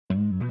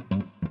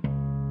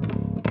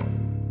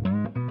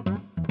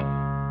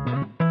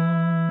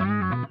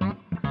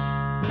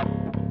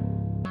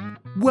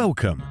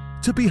Welcome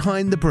to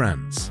Behind the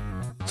Brands.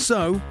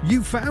 So,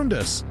 you found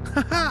us.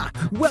 Haha!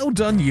 Well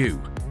done you.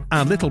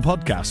 Our little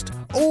podcast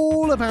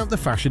all about the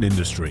fashion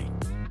industry.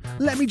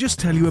 Let me just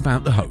tell you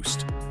about the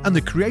host and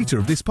the creator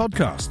of this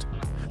podcast.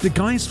 The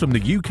guy's from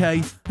the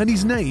UK and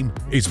his name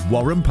is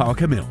Warren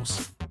Parker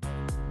Mills.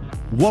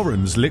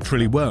 Warren's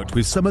literally worked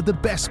with some of the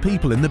best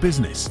people in the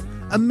business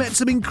and met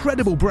some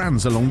incredible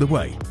brands along the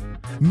way.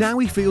 Now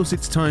he feels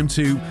it's time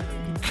to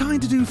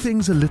kind of do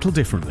things a little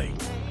differently.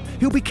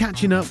 He'll be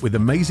catching up with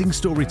amazing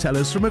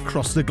storytellers from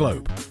across the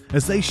globe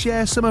as they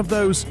share some of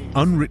those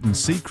unwritten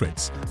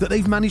secrets that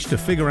they've managed to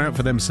figure out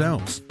for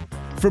themselves.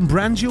 From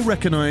brands you'll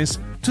recognise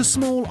to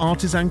small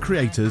artisan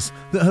creators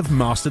that have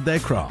mastered their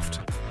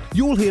craft.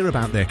 You'll hear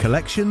about their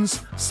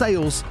collections,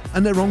 sales,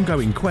 and their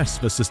ongoing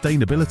quest for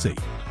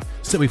sustainability.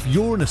 So if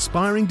you're an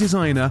aspiring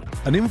designer,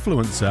 an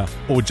influencer,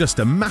 or just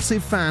a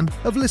massive fan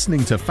of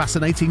listening to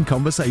fascinating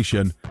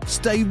conversation,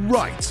 stay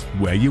right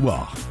where you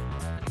are.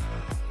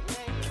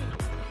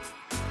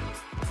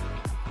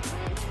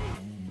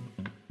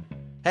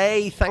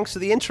 Hey, thanks for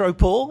the intro,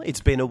 Paul. It's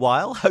been a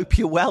while. Hope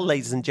you're well,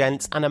 ladies and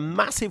gents, and a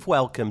massive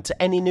welcome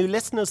to any new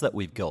listeners that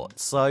we've got.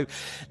 So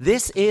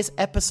this is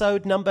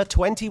episode number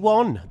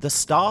 21, the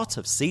start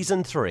of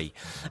season 3.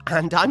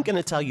 And I'm going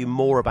to tell you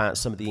more about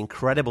some of the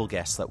incredible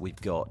guests that we've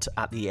got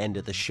at the end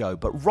of the show.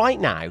 But right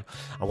now,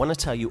 I want to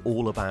tell you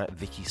all about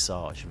Vicky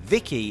Sage.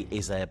 Vicky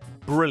is a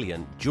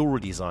brilliant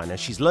jewellery designer.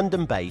 She's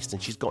London-based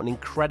and she's got an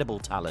incredible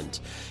talent.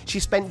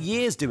 She's spent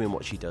years doing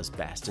what she does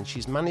best and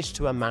she's managed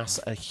to amass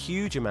a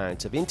huge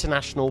amount of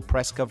international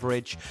press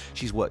coverage.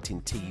 She's worked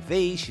in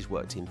TV, she's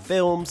worked in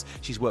films,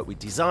 she's worked with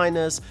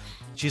designers.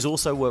 She's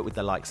also worked with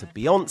the likes of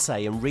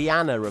Beyonce and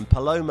Rihanna and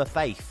Paloma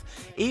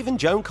Faith. Even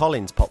Joan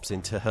Collins pops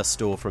into her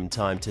store from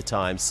time to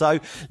time. So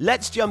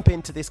let's jump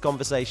into this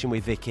conversation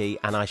with Vicky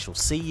and I shall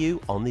see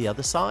you on the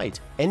other side.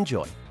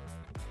 Enjoy.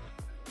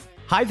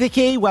 Hi,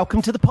 Vicky.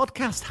 Welcome to the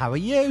podcast. How are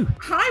you?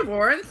 Hi,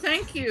 Warren.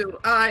 Thank you.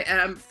 I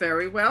am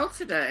very well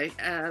today.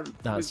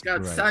 We've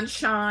got great.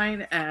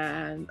 Sunshine,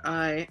 and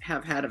I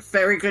have had a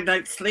very good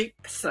night's sleep.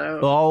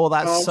 So,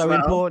 that's so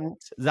well.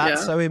 important.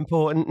 That's so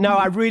important. No,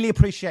 I really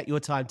appreciate your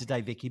time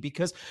today, Vicky,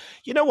 because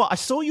you know what? I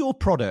saw your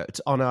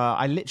product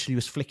I literally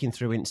was flicking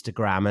through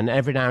Instagram, and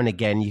every now and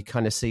again you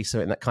kind of see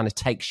something that kind of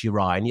takes your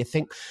eye, and you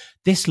think,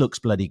 this looks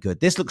bloody good.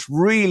 This looks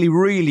really,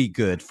 really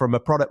good from a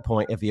product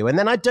point of view. And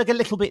then I dug a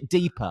little bit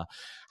deeper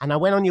and I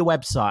went on your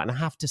website and I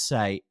have to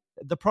say,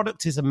 the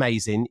product is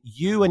amazing.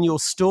 You and your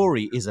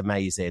story is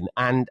amazing.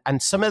 And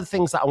some of the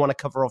things that I want to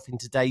cover off in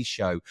today's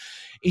show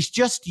is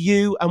just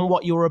you and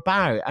what you're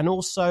about and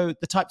also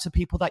the types of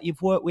people that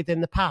you've worked with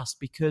in the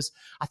past, because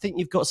I think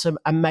you've got some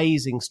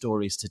amazing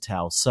stories to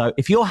tell. So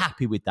if you're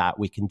happy with that,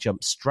 we can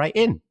jump straight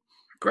in.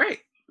 Great.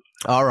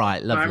 All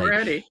right, lovely. I'm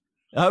ready.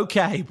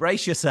 Okay,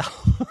 brace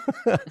yourself.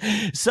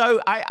 So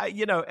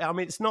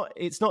it's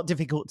not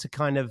difficult to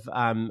kind of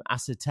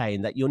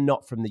ascertain that you're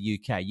not from the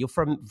UK. You're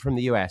from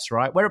the US,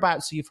 right?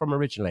 Whereabouts are you from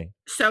originally?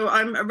 So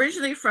I'm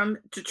originally from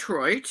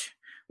Detroit,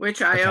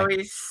 which I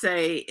always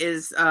say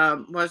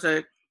was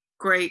a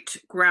great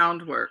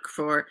groundwork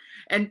for.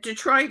 And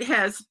Detroit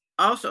has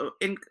also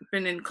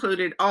been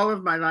included all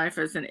of my life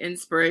as an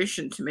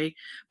inspiration to me.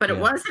 But it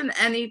wasn't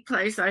any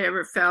place I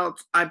ever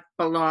felt I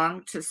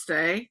belonged to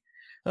stay.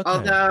 Okay.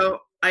 Although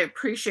I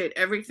appreciate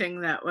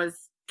everything that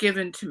was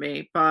given to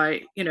me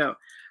by,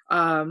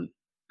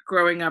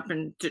 growing up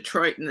in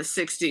Detroit in the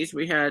 60s,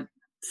 we had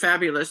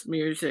fabulous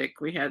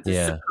music. We had the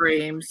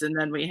Supremes, and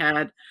then we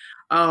had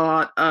a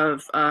lot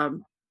of,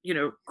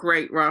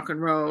 great rock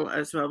and roll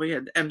as well. We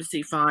had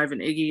MC5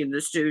 and Iggy and the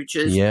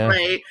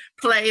Stooges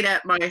played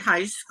at my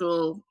high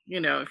school,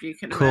 if you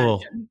can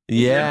imagine.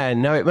 Yeah,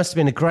 no, it must have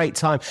been a great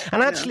time.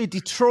 And actually,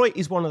 Detroit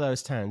is one of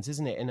those towns,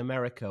 isn't it, in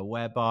America,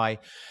 whereby,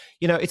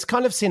 it's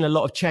kind of seen a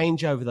lot of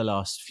change over the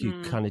last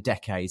few kind of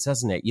decades,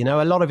 hasn't it?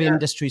 A lot of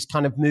industries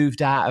kind of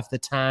moved out of the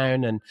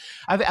town. And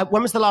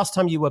when was the last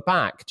time you were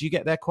back? Do you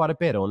get there quite a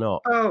bit or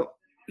not? Oh,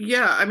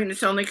 yeah. I mean,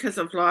 it's only because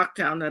of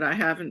lockdown that I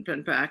haven't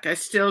been back. I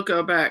still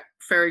go back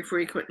very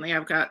frequently.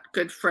 I've got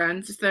good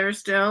friends there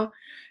still.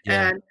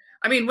 Yeah. And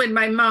I mean, when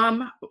my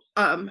mom,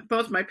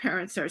 both my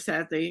parents are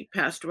sadly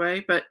passed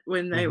away, but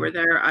when they were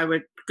there, I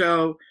would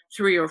go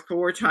 3 or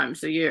 4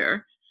 times a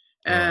year.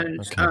 And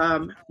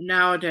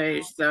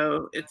nowadays,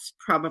 though, it's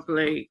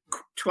probably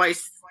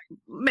twice,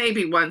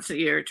 maybe once a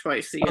year,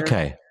 twice a year.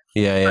 Okay.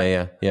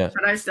 Yeah.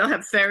 But I still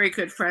have very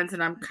good friends,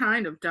 and I'm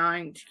kind of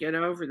dying to get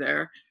over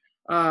there.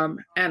 And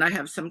I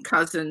have some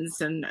cousins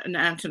and an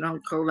aunt and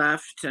uncle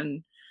left,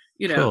 and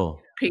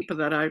people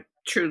that I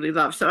truly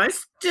love. So I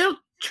still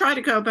try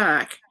to go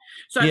back.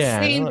 So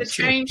I've seen the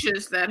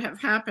changes that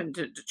have happened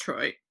in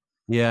Detroit.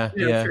 Through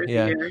the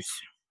years.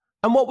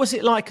 And what was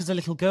it like as a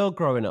little girl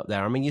growing up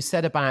there? I mean, you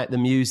said about the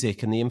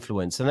music and the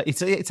influence, and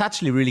it's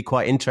actually really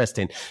quite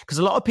interesting because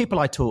a lot of people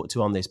I talk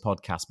to on this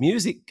podcast,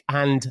 music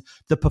and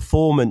the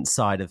performance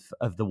side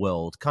of the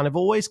world kind of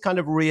always kind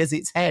of rears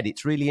its head.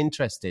 It's really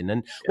interesting.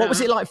 And what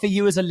was it like for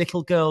you as a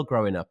little girl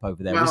growing up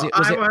over there? Well,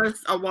 I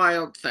was a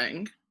wild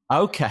thing.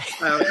 Okay.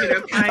 So,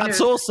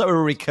 That's also a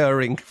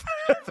recurring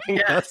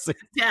thing.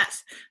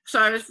 Yes. So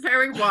I was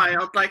very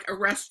wild, like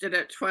arrested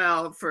at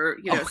 12 for,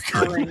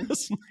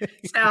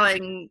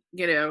 selling,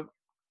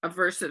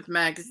 aversive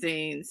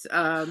magazines.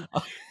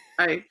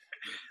 I,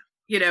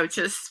 it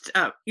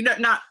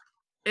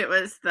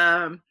was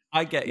the,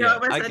 I get you.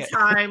 It was a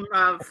time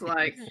of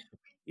like,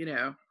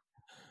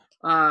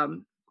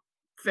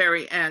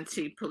 very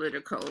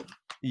anti-political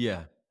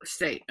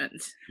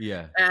statements.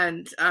 Yeah.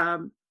 And,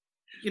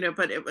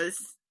 but it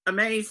was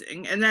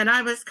amazing. And then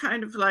I was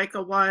kind of like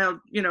a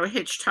wild,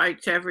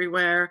 hitchhiked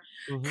everywhere,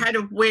 kind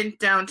of went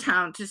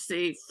downtown to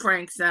see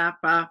Frank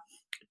Zappa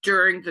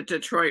during the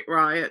Detroit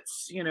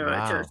riots, and,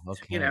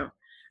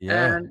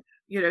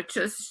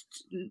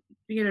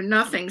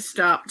 nothing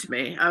stopped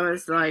me. I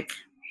was like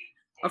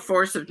a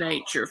force of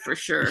nature for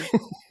sure.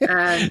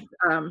 And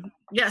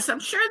yes, I'm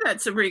sure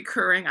that's a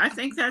recurring. I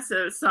think that's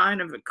a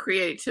sign of a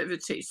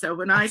creativity. So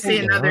when I see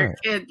another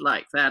kid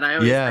like that, I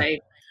always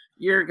say,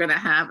 you're gonna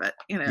have it,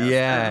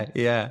 Yeah.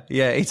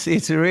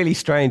 It's really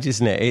strange,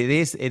 isn't it? It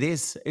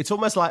is. It's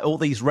almost like all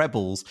these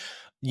rebels.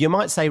 You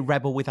might say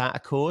rebel without a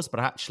cause, but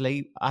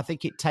actually, I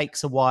think it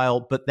takes a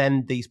while. But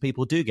then these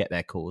people do get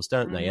their cause,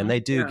 don't they? And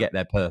they do get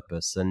their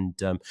purpose. And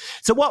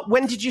so,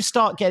 when did you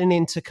start getting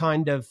into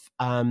kind of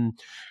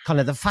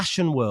the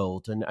fashion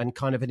world and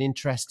kind of an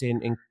interest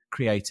in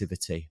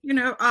creativity?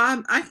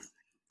 I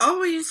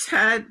always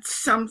had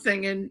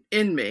something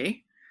in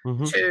me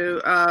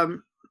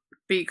to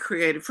be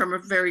creative. From a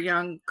very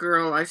young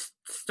girl, I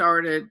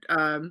started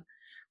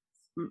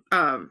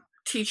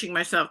teaching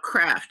myself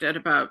craft at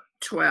about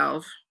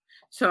 12.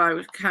 So I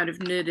was kind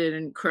of knitted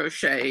and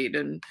crocheted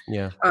and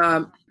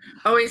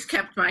always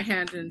kept my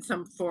hand in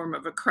some form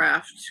of a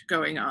craft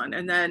going on.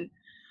 And then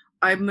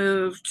I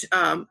moved,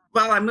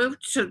 I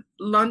moved to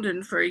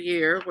London for a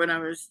year when I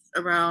was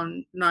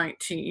around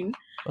 19.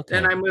 Okay.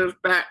 Then I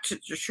moved back to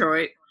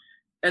Detroit.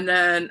 And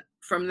then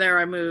from there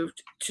I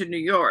moved to New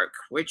York,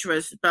 which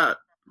was about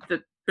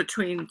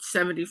between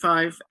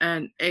 75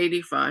 and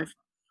 85.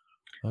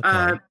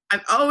 Okay.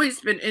 I've always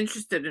been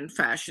interested in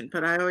fashion,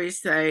 but I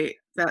always say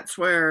that's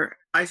where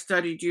I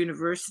studied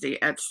university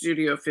at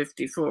Studio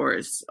 54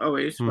 is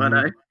always what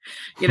I,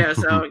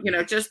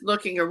 just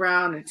looking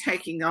around and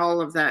taking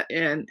all of that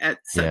in at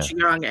such a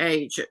young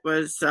age, it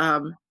was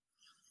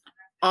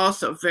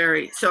also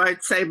so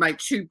I'd say my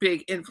two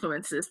big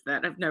influences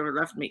that have never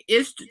left me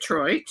is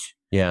Detroit.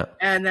 Yeah.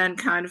 And then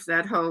kind of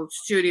that whole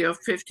Studio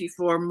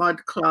 54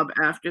 Mud Club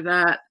after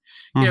that.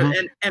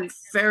 And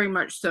very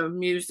much so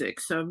music.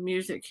 So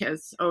music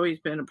has always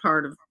been a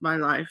part of my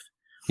life.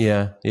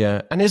 Yeah.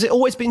 And has it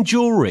always been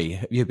jewelry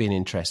you've been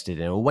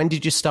interested in? Or when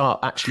did you start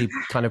actually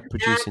kind of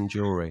producing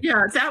jewelry?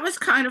 Yeah, that was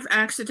kind of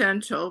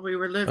accidental. We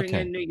were living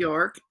in New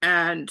York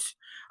and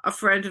a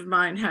friend of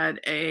mine had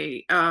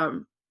a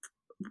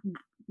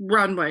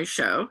runway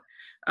show.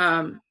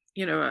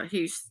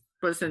 He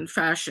was in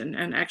fashion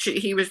and actually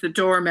he was the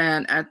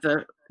doorman at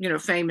the,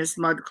 famous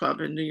Mud Club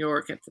in New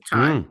York at the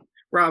time.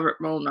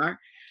 Robert Molnar,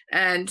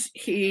 and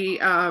we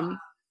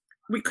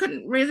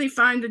couldn't really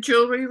find the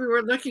jewelry we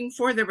were looking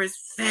for. There was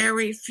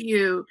very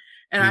few,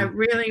 and I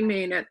really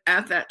mean it.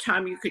 At that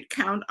time, you could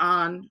count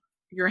on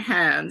your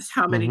hands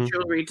how many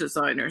jewelry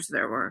designers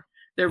there were.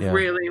 There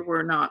really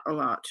were not a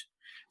lot.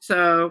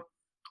 So,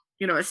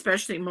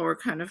 especially more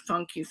kind of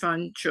funky,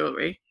 fun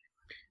jewelry.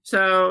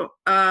 So,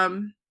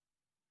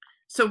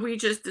 so we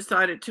just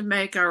decided to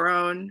make our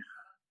own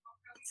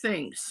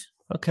things.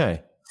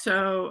 Okay.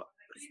 So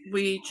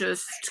we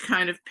just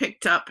kind of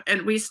picked up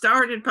and we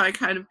started by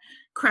kind of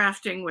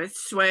crafting with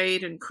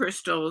suede and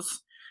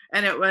crystals.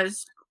 And it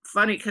was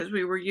funny because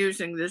we were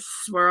using the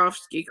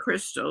Swarovski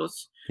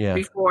crystals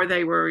before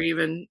they were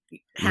even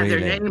had their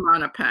name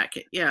on a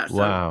packet. Yeah. So,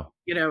 wow.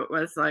 It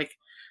was like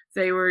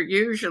they were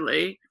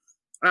usually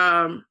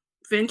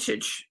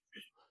vintage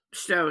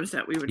stones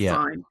that we would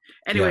find.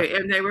 Anyway,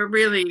 and they were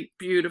really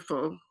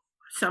beautiful.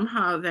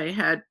 Somehow they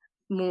had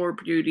more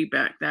beauty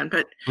back then.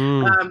 But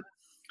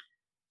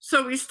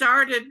so we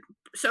started,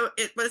 so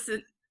it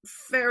wasn't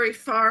very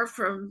far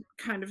from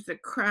kind of the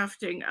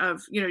crafting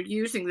of,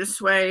 using the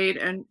suede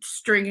and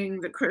stringing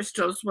the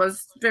crystals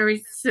was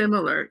very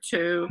similar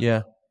to,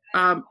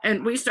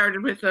 and we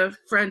started with a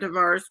friend of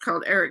ours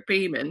called Eric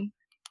Beeman,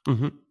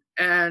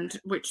 and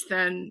which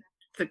then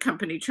the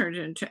company turned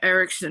into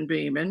Erickson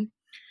Beeman.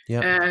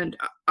 And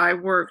I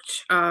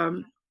worked, I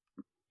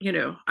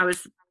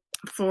was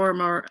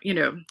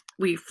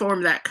we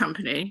formed that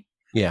company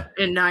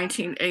in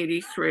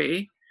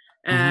 1983.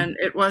 And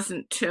it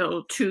wasn't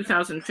till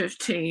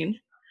 2015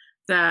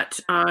 that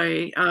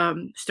I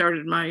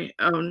started my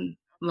own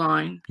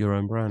line. Your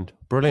own brand.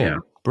 Brilliant. Yeah.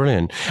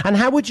 Brilliant. And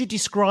how would you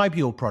describe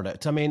your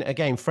product? I mean,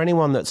 again, for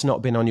anyone that's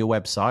not been on your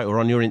website or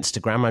on your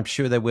Instagram, I'm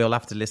sure they will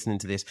after listening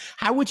to this.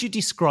 How would you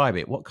describe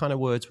it? What kind of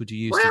words would you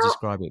use to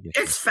describe it?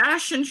 It's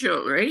fashion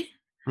jewelry.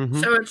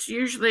 So it's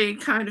usually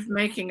kind of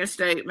making a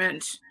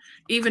statement,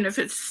 even if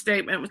it's a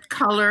statement with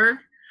color.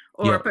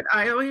 But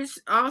I always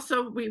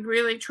we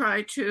really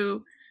try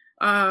to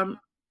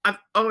I've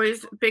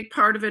always, a big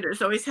part of it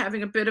is always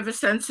having a bit of a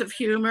sense of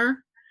humor.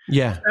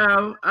 Yeah.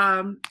 So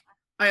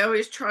I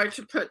always try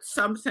to put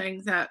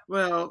something that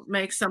will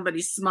make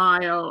somebody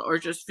smile or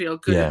just feel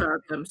good about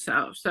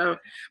themselves. So,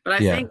 but I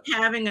think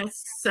having a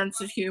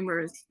sense of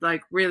humor has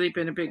like really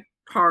been a big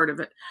part of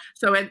it.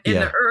 So in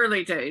the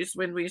early days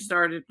when we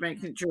started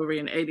making jewelry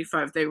in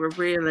 85, they were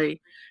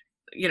really,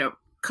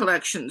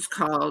 collections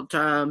called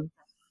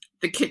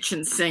the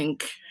kitchen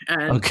sink,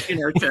 and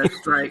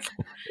just like,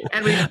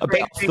 and we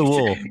above the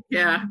wall,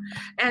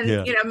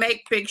 and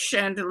make big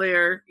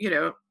chandelier,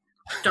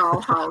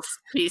 dollhouse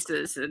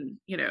pieces, and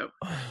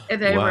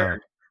and they were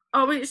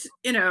always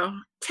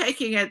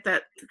taking it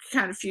that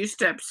kind of few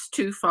steps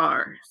too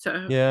far.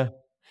 So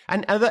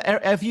And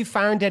have you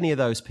found any of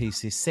those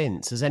pieces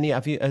since? Has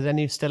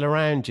any still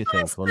around, do you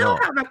think, or not?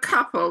 I still have a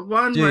couple.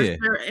 One was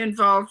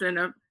involved in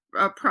a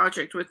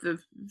project with the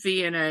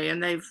V&A,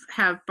 and they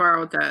have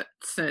borrowed that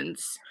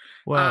since.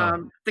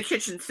 Wow. The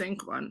kitchen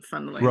sink one,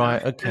 funnily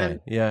enough. Okay.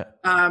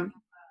 And,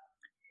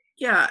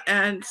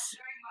 and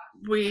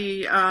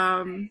we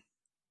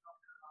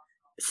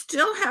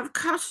still have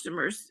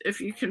customers,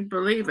 if you can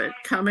believe it,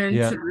 come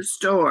into the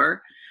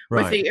store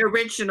with the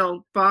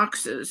original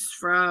boxes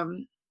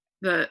from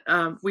the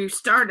we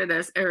started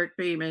as Eric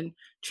Beeman,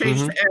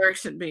 changed to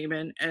Erickson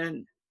Beeman,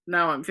 and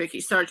now I'm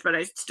Vicky Sarge, but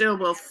I still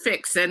will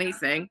fix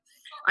anything.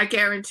 I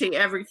guarantee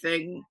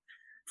everything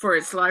for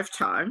its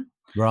lifetime.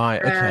 Right.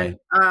 Okay.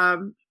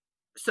 And,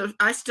 so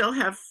I still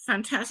have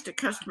fantastic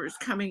customers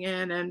coming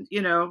in, and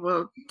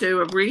we'll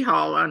do a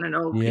rehaul on an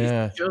old piece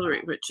of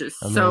jewelry, which is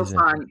so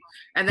fun,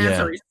 and that's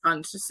always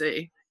fun to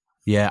see.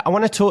 Yeah, I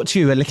want to talk to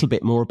you a little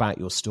bit more about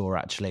your store,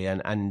 actually,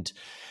 and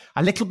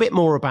a little bit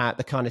more about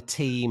the kind of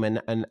team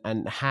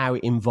and how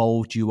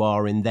involved you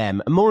are in them,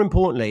 and more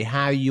importantly,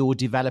 how you're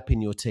developing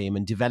your team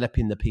and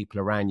developing the people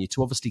around you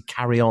to obviously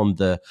carry on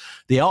the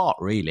art,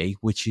 really,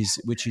 which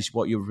is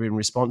what you've been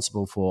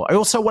responsible for. I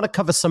also want to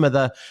cover some of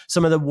the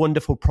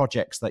wonderful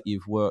projects that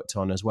you've worked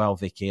on as well,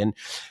 Vicky. And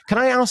can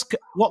I ask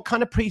what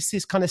kind of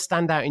pieces kind of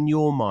stand out in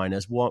your mind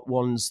as what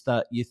ones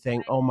that you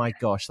think, oh my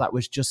gosh, that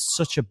was just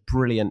such a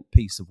brilliant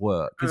piece of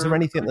work? Is there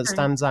anything that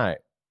stands out?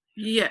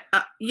 Yeah.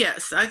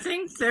 Yes. I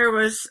think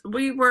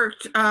we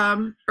worked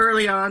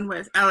early on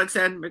with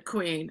Alexander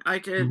McQueen. I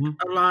did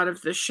a lot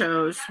of the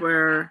shows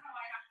where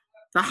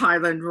the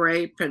Highland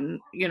Rape and,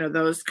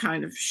 those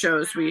kind of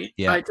shows.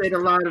 I did a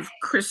lot of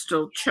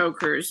crystal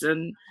chokers,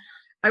 and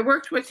I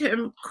worked with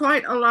him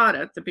quite a lot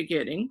at the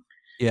beginning.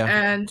 Yeah.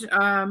 And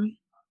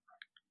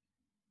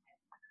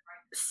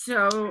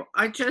so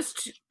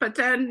but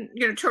then,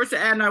 towards the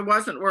end, I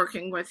wasn't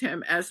working with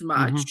him as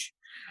much.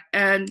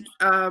 And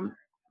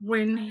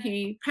when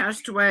he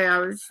passed away, I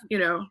was,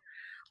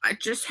 I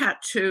just had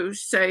to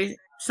say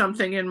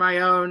something in my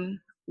own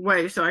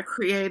way. So I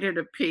created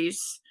a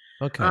piece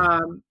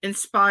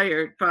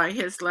inspired by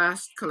his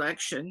last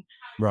collection.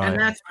 Right. And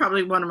that's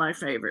probably one of my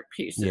favorite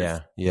pieces.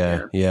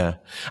 Yeah.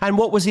 And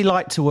what was he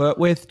like to work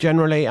with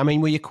generally? I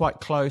mean, were you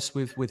quite close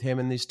with him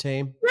and his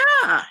team?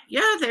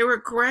 Yeah, they were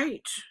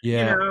great.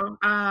 Yeah.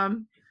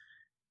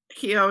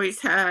 He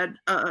always had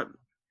a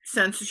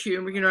sense of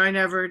humor. I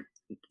never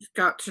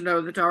got to know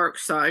the dark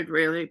side,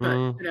 really,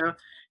 but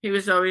he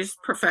was always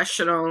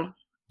professional.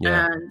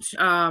 And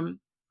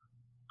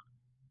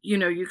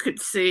you could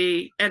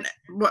see, and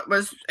what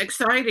was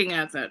exciting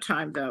at that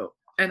time, though,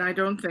 and I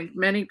don't think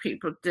many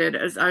people did,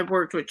 as I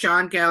worked with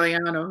John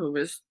Galliano, who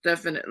was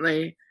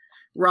definitely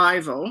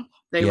rival.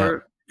 They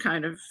were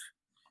kind of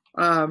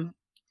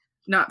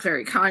not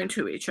very kind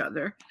to each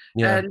other.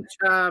 And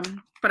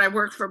but I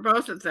worked for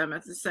both of them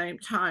at the same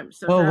time.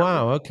 So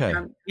okay.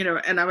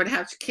 And I would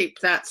have to keep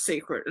that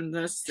secret and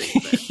this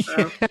secret.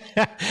 So,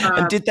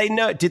 and did they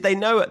know at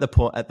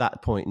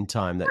that point in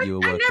time that you were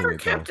working with them? I never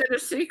kept it a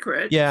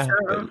secret. Yeah.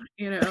 So,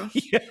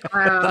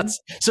 that's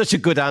such a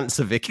good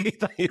answer, Vicky.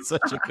 That is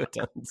such a good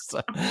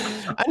answer.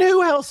 And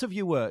who else have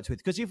you worked with?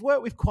 Because you've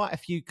worked with quite a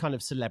few kind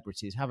of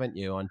celebrities, haven't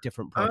you, on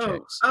different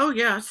projects? Oh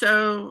yeah.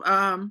 So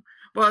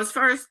well, as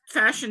far as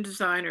fashion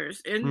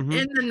designers, in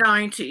the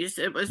 90s,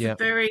 it was a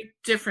very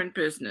different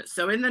business.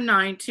 So in the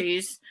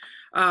 90s,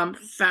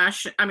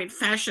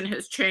 fashion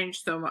has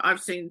changed so much.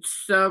 I've seen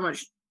so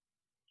much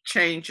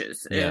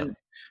changes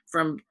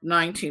from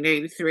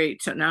 1983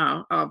 to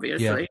now,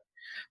 obviously.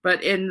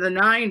 But in the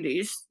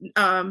 90s,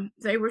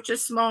 they were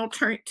just small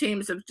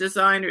teams of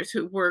designers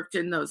who worked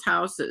in those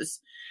houses,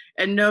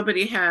 and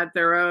nobody had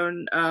their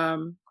own.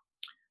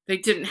 They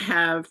didn't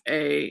have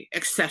a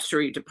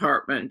accessory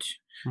department.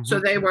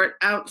 So they were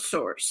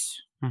outsourced,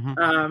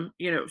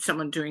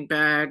 someone doing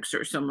bags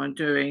or someone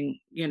doing,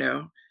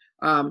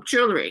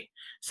 jewelry.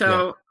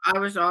 So I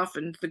was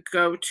often the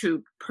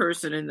go-to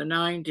person in the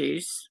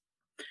 90s.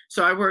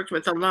 So I worked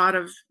with a lot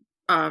of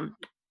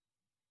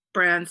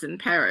brands in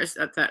Paris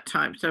at that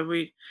time.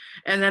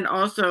 And then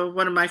also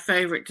one of my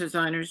favorite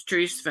designers,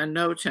 Dries Van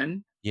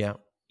Noten. Yeah,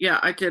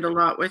 I did a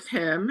lot with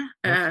him.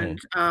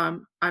 And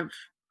I've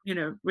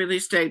really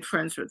stayed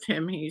friends with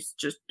him. He's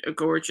just a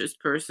gorgeous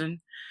person.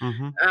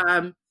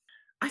 I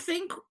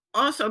think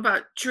also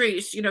about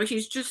Dries,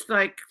 he's just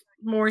like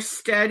more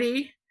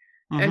steady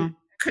and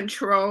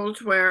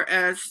controlled,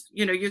 whereas,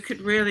 you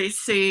could really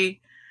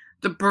see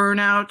the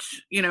burnout,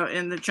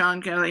 in the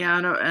John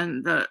Galliano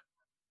and the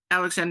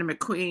Alexander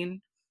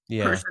McQueen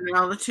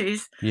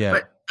personalities. Yeah.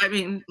 But I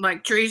mean,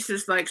 like Dries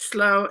is like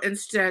slow and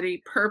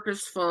steady,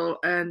 purposeful,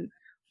 and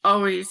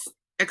always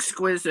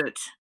exquisite.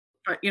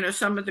 But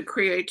some of the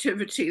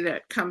creativity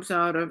that comes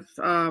out of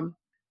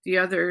the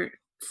other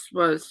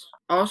was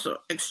also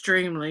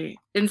extremely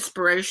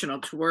inspirational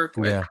to work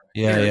with.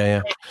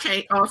 Yeah.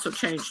 It also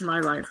changed my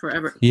life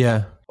forever.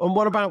 Yeah. And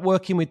what about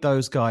working with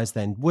those guys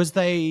then?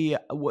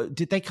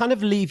 Did they kind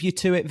of leave you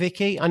to it,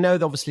 Vicky? I know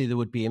that obviously there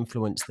would be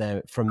influence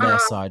there from their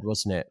side,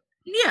 wasn't it?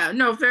 Yeah,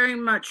 no, very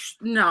much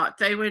not.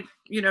 They would,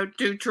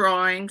 do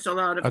drawings a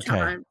lot of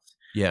times.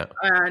 Yeah.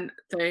 And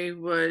they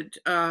would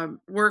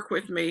work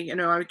with me.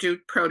 I would do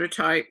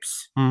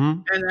prototypes.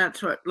 And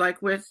that's what,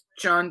 like with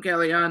John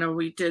Galliano,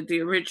 we did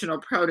the original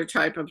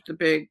prototype of the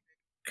big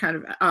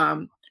kind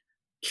of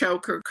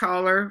choker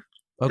collar.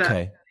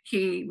 Okay.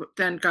 He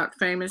then got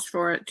famous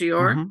for at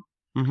Dior.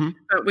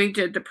 But we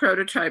did the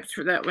prototypes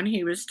for that when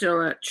he was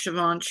still at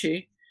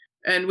Givenchy.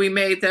 And we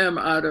made them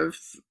out of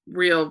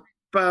real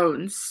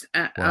bones.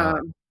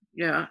 Wow.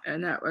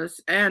 And that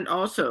was, and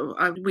also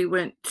we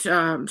went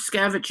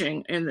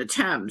scavenging in the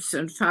Thames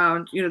and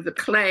found, the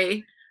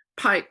clay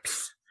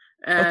pipes,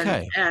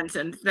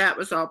 and that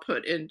was all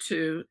put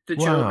into the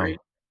jewelry.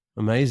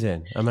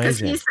 Amazing. Because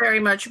he's very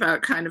much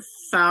about kind of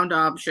found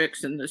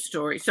objects in the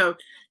story. So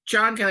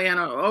John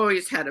Galliano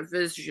always had a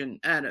vision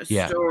and a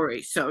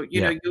story. So,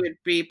 you would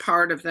be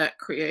part of that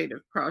creative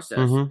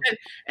process.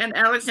 And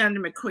Alexander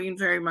McQueen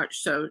very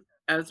much so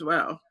as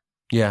well.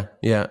 Yeah.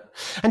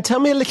 And tell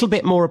me a little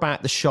bit more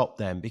about the shop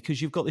then,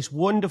 because you've got this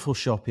wonderful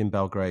shop in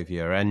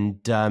Belgravia. And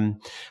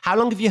how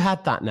long have you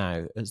had that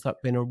now? Has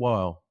that been a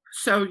while?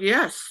 So,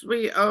 yes,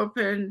 we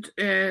opened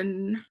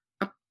in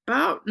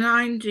about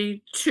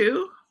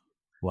 92.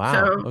 Wow.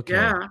 So, okay.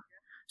 Yeah.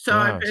 So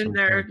I've been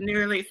there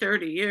nearly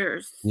 30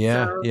 years.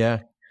 Yeah, so. Yeah.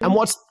 And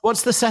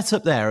what's the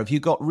setup there? Have you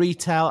got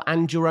retail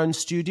and your own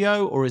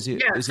studio, or is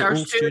it? Yes, is it our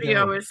all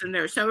studio is in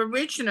there. So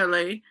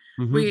originally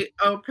we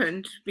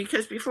opened,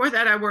 because before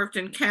that I worked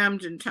in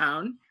Camden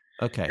Town.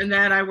 Okay. And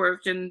then I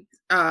worked in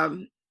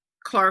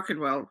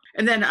Clerkenwell.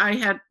 And then I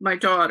had my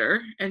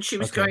daughter, and she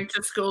was going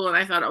to school, and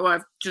I thought,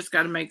 I've just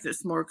got to make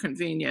this more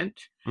convenient.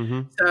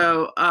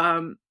 So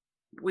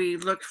we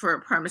looked for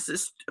a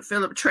premises.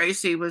 Philip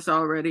Tracy was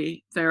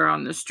already there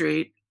on the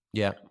street.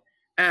 Yeah.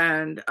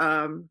 And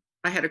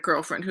I had a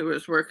girlfriend who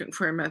was working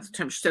for him at the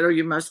time. She said,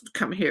 you must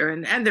come here.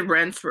 And the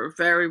rents were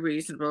very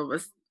reasonable. It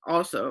was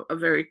also a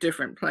very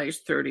different place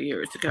 30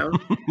 years ago.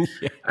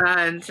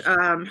 And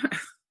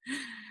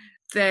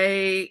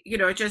they,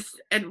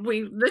 and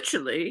we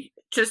literally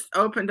just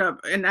opened up,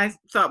 and I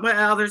thought,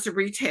 well, there's a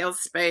retail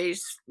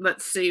space.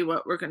 Let's see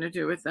what we're going to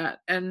do with that.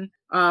 And,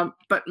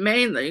 but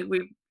mainly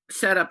we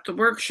set up the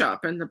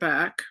workshop in the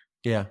back.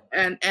 Yeah.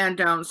 And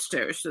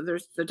downstairs. So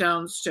there's the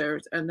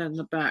downstairs and then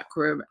the back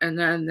room. And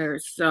then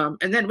there's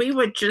and then we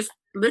would just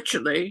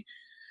literally,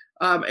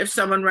 if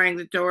someone rang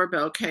the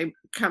doorbell,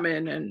 come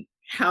in and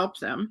help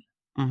them.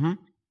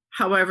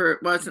 However,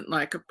 it wasn't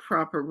like a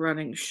proper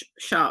running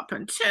shop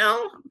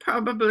until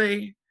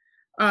probably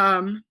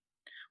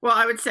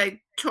I would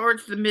say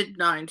towards the mid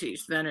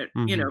 90s. Then it,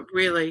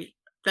 really,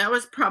 that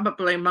was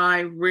probably my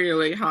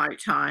really high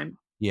time.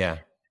 Yeah.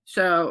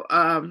 So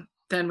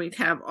then we'd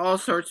have all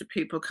sorts of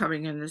people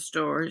coming in the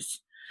stores.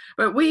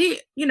 But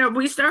we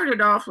started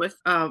off with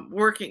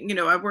working,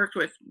 I worked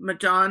with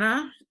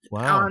Madonna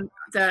on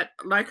that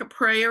Like a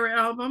Prayer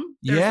album.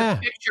 There's a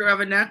picture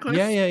of a necklace.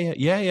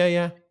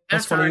 Yeah.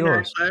 That's one of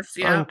yours. Necklace,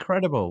 yeah. Oh,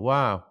 incredible.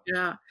 Wow.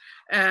 Yeah.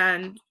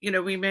 And,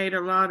 we made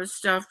a lot of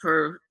stuff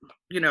for,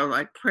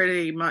 like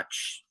pretty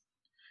much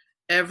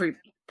every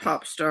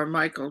pop star,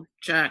 Michael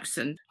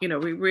Jackson. We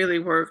really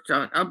worked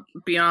on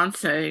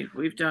Beyonce.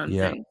 We've done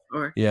things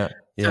for. Yeah.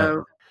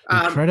 So,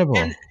 incredible.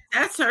 And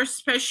that's our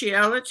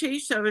speciality.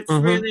 So it's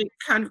really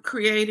kind of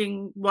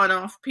creating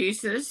one-off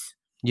pieces.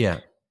 Yeah.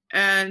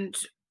 And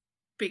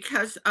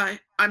because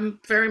I'm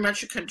very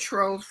much a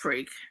control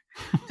freak,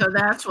 so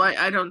that's why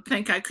I don't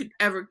think I could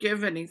ever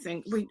give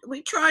anything.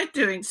 We tried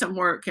doing some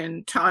work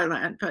in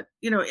Thailand, but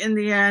in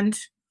the end,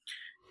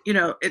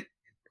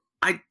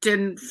 I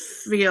didn't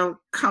feel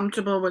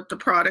comfortable with the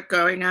product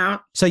going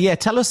out. So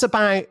tell us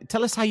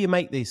how you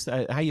make these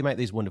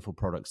wonderful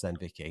products then,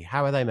 Vicky.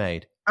 How are they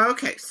made?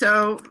 Okay,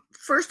 so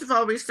first of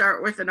all, we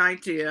start with an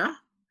idea.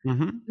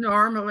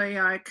 Normally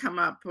I come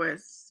up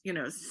with,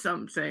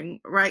 something.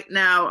 Right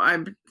now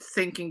I'm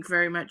thinking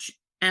very much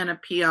Anna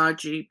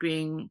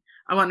Piaggi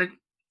I want to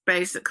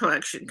base a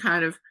collection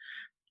kind of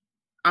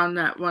on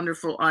that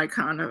wonderful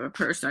icon of a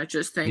person. I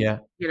just think,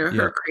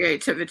 her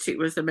creativity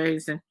was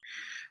amazing.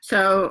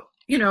 So,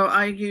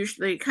 I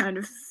usually kind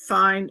of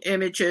find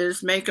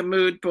images, make a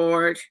mood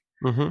board,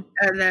 and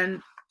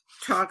then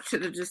talk to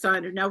the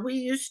designer. Now, we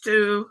used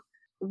to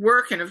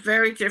work in a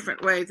very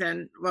different way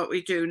than what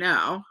we do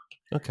now.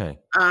 Okay.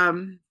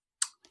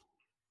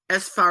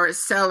 as far as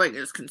selling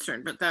is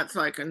concerned, but that's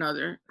like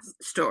another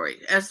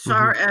story. As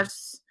far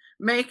as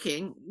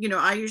making,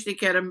 I usually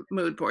get a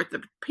mood board.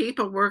 The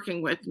people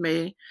working with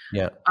me,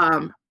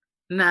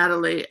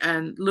 Natalie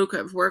and Luca,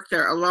 have worked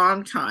there a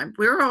long time.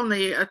 We're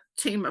only a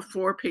team of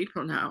 4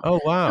 people now. Oh,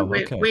 wow. So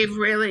Okay. We've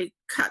really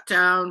cut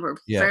down. We're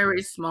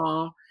very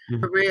small.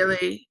 We're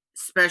really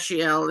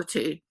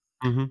specialty.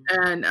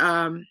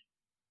 And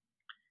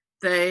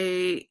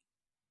they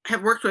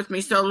have worked with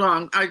me so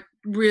long. I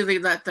really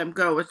let them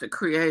go with the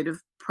creative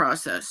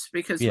process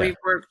because we've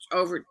worked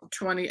over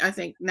 20. I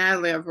think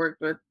Natalie I've worked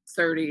with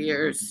 30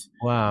 years.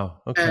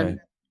 Wow. Okay. And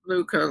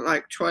Luca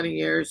like 20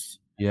 years.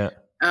 Yeah.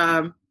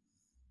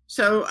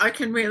 So I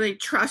can really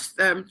trust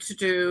them to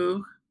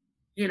do,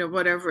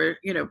 whatever,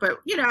 but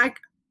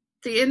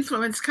the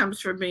influence comes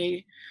from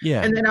me.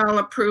 Yeah. And then I'll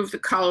approve the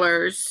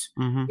colors,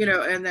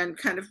 and then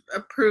kind of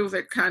approve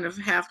it kind of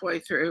halfway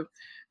through.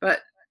 But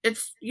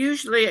it's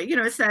usually,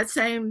 it's that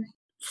same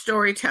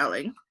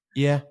storytelling.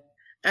 Yeah.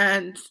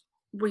 And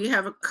we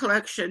have a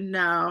collection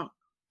now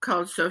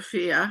called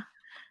Sophia,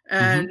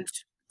 and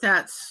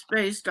that's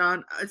based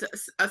on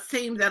a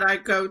theme that I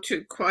go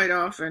to quite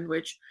often,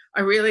 which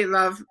I really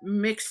love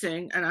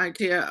mixing an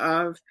idea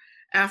of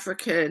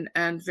African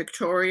and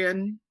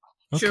Victorian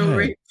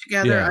jewelry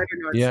together. I don't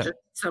know, it's just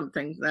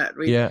something that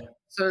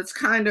so it's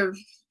kind of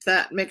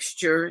that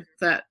mixture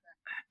that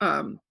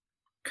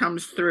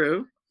comes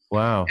through.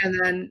 Wow. And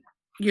then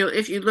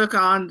if you look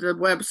on the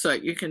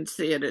website, you can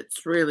see it.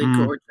 It's really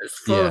gorgeous,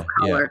 full of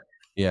color.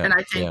 Yeah. And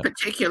I think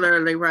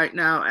particularly right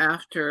now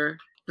after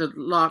the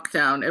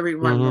lockdown,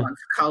 everyone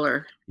wants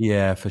color.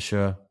 Yeah, for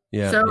sure.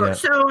 Yeah.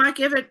 So I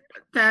give it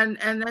then,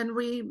 and then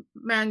we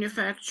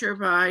manufacture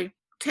by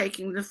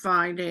taking the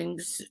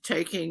findings,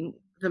 taking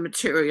the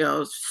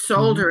materials,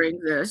 soldering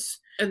this,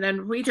 and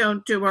then we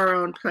don't do our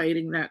own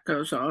plating. That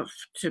goes off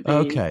to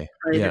be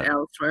plated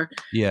elsewhere.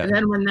 Yeah. And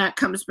then when that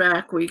comes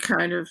back, we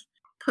kind of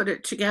put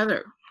it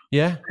together.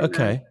 Yeah.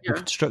 Okay. You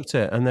construct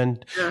it, and then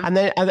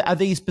are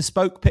these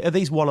bespoke? Are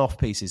these one-off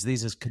pieces?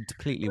 These are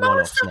completely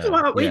one-offs. Most of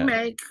what we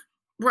make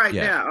right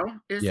now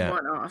is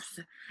one-offs,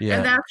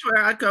 and that's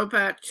where I go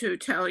back to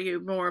tell you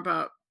more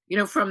about.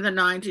 From the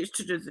 90s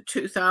to the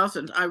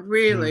 2000s, I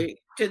really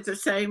did the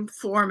same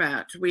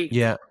format. We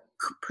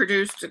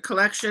produced a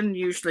collection,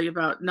 usually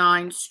about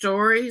 9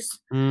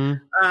 stories.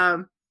 Took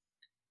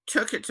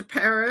it to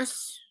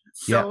Paris,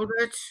 sold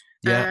it,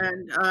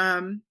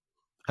 and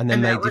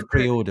then they did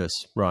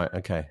pre-orders, right?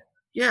 Okay.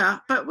 Yeah,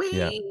 but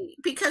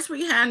because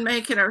we hand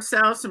make it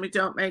ourselves and we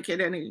don't make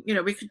it any,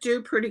 we could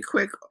do pretty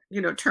quick,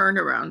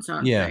 turnarounds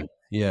on things.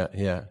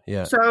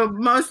 Yeah. So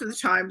most of the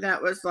time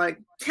that was like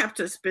kept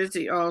us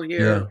busy all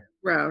year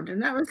round, and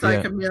that was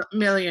like $1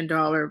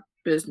 million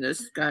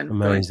business kind of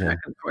going back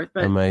and forth.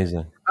 But,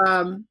 amazing.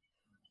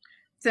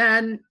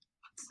 Then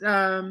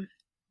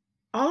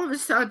all of a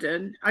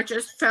sudden, I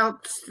just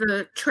felt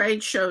the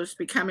trade shows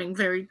becoming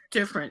very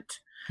different.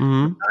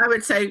 I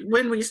would say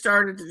when we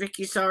started the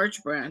Vicky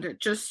Sarge brand,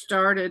 it just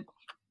started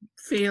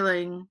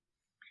feeling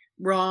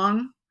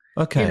wrong.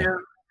 Okay.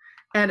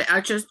 And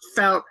I just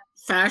felt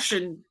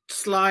fashion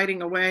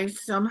sliding away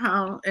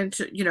somehow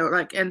into,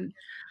 and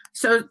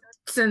so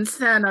since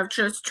then I've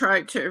just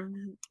tried to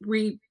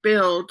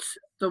rebuild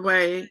the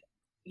way,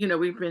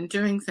 we've been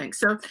doing things.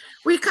 So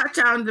we cut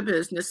down the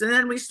business and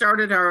then we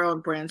started our own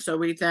brand. So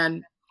we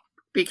then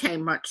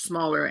became much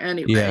smaller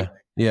anyway.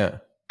 Yeah.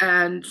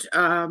 And,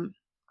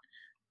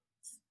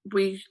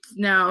 we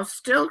now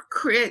still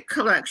create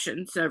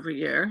collections every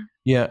year.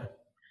 Yeah.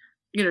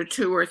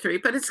 2 or 3,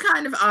 but it's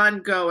kind of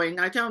ongoing.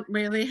 I don't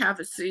really have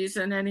a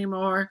season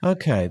anymore.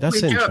 Okay,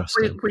 that's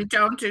interesting. We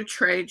don't do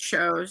trade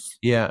shows.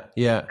 Yeah.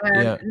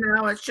 And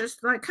now it's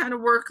just like kind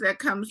of work that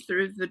comes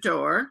through the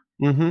door.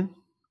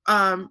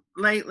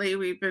 Lately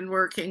we've been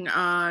working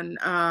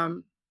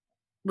on,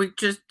 we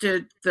just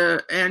did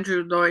the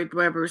Andrew Lloyd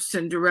Webber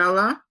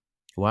Cinderella.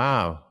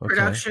 Wow. Okay.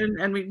 Production,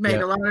 and we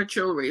made a lot of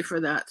jewelry for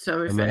that.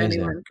 So if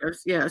anyone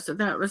goes, so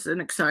that was an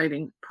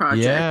exciting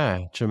project.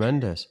 Yeah,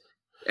 tremendous.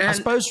 And I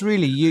suppose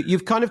really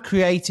you've kind of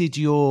created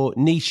your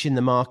niche in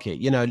the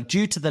market,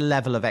 due to the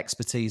level of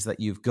expertise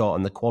that you've got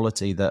and the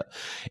quality that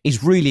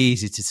is really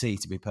easy to see,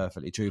 to be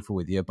perfectly truthful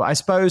with you. But I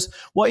suppose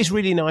what is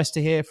really nice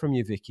to hear from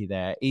you, Vicky,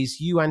 there is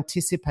you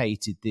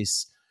anticipated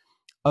this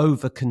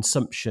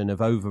overconsumption of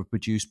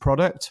overproduced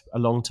product a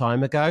long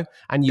time ago,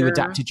 and you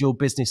adapted your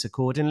business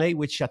accordingly,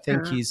 which I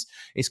think is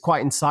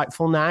quite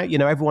insightful now.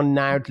 Everyone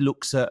now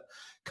looks at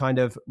kind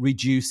of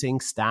reducing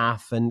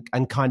staff and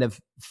kind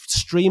of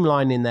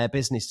streamlining their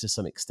business to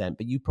some extent,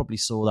 but you probably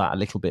saw that a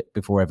little bit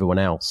before everyone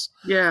else.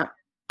 Yeah,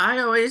 I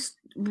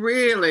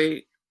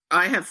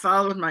have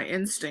followed my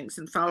instincts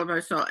and followed my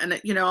soul, and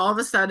all of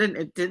a sudden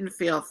it didn't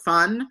feel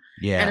fun.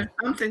 Yeah, and if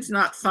something's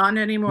not fun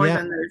anymore,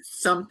 then there's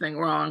something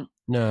wrong.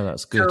 No,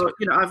 that's good. So,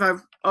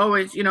 I've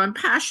always, I'm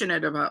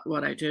passionate about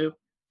what I do.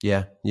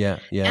 Yeah. And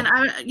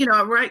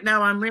right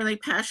now I'm really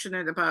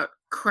passionate about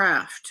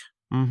craft.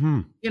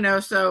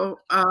 So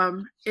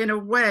in a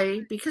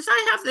way, because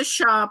I have the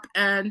shop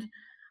and,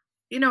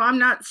 I'm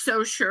not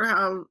so sure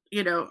how,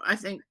 I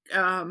think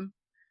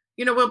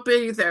we'll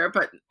be there,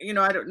 but,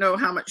 I don't know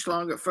how much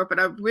longer for, but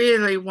I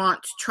really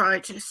want to try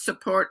to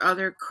support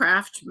other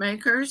craft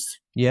makers.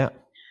 Yeah.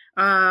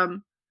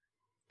 And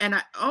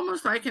I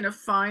almost like in a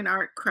fine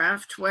art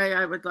craft way,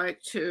 I would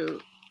like to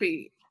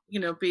be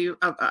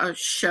a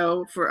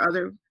show for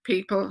other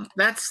people.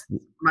 That's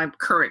my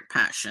current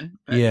passion.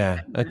 But,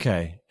 yeah.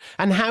 Okay.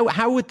 And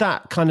how would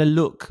that kind of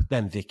look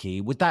then,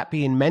 Vicky? Would that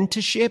be in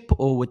mentorship,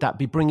 or would that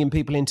be bringing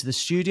people into the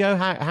studio?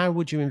 How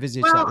would you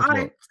envisage that would look?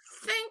 I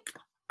think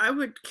I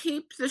would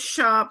keep the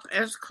shop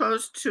as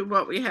close to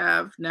what we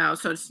have now,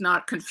 so it's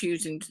not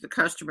confusing to the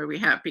customer we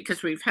have,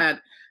 because we've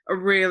had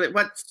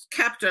what's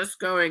kept us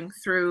going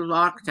through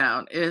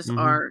lockdown is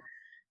our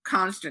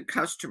constant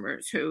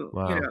customers who,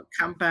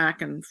 come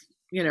back and,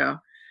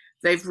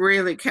 they've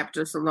really kept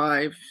us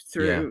alive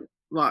through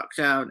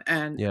lockdown.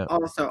 And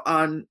also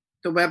on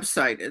the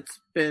website, it's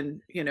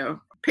been,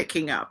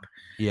 picking up.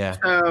 Yeah.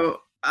 So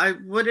I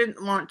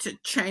wouldn't want to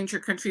change or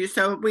confuse.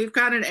 So we've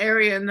got an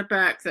area in the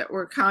back that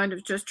we're kind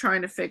of just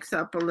trying to fix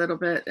up a little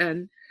bit.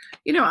 And,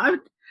 I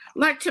would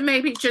like to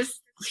maybe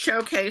just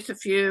showcase a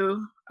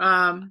few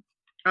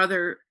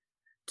other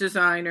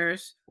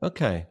designers.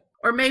 Okay.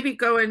 Or maybe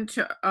go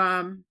into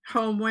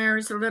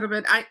homewares a little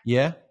bit.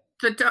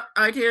 The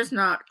idea is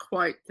not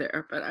quite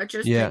there, but I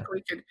just think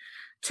we could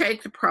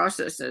take the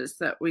processes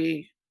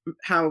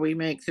how we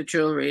make the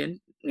jewelry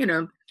and,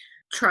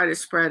 try to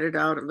spread it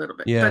out a little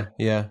bit.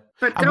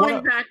 But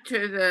going back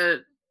to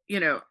the,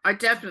 I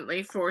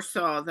definitely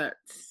foresaw that,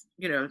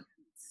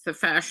 the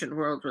fashion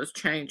world was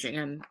changing,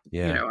 and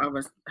I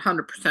was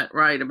 100%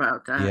 right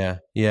about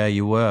that. Yeah,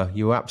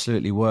 you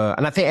absolutely were.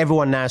 And I think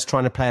everyone now is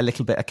trying to play a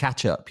little bit of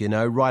catch up,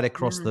 right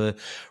across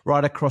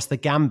the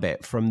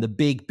gambit. From the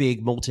big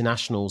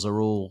multinationals are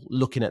all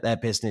looking at their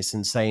business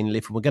and saying,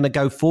 if we're going to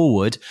go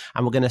forward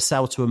and we're going to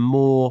sell to a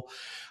more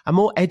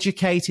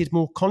educated,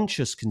 more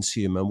conscious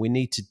consumer, we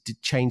need to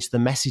change the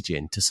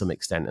messaging to some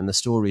extent and the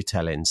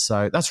storytelling.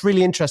 So that's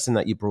really interesting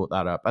that you brought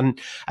that up. And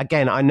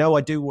again, I know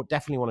I do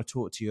definitely want to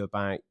talk to you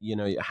about,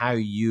 how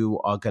you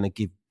are going to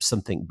give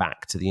something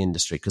back to the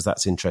industry, because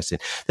that's interesting.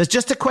 There's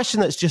just a question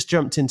that's just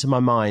jumped into my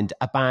mind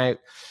about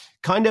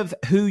kind of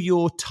who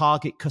your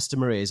target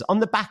customer is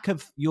on the back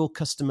of your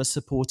customers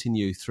supporting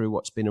you through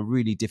what's been a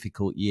really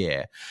difficult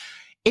year.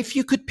 If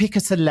you could pick a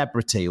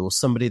celebrity or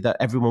somebody that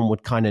everyone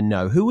would kind of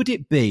know, who would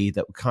it be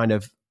that would kind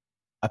of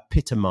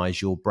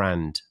epitomize your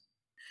brand?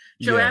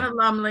 Joanna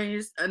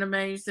Lumley's an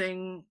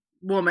amazing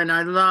woman.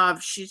 I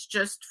love. She's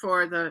just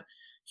for the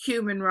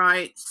human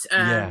rights,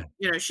 and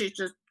she's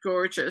just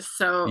gorgeous.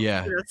 So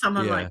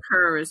someone like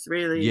her is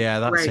really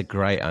that's great. A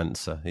great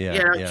answer.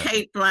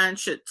 Kate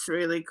Blanchett's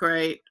really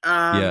great.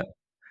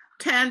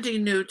 Tandy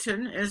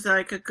Newton is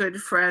like a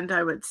good friend,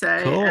 I would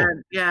say. Cool.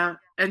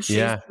 And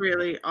she's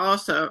really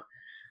also,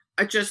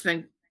 I just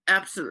think,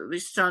 absolutely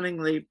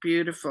stunningly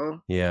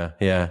beautiful.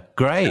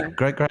 Great.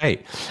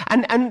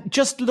 And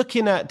just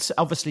looking at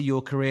obviously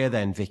your career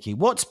then, Vicky,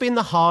 what's been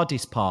the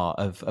hardest part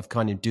of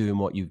kind of doing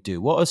what you do?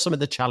 What are some of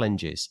the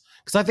challenges?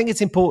 Because I think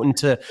it's important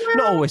to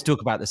not always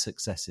talk about the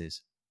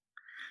successes.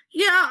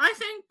 I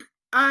think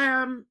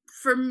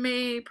for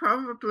me,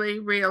 probably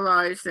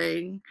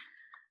realizing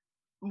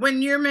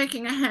when you're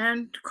making a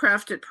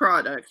handcrafted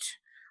product,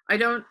 I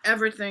don't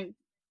ever think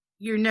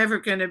you're never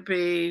going to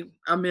be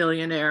a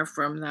millionaire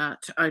from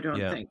that. I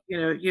don't think,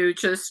 you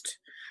just,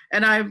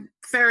 and I'm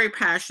very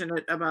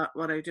passionate about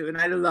what I do, and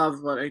I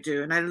love what I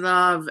do, and I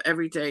love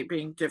every day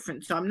being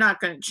different. So I'm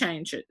not going to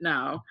change it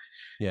now.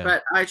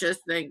 But I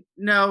just think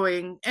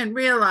knowing and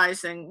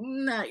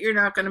realizing that you're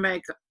not going to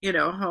make,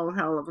 a whole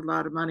hell of a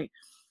lot of money.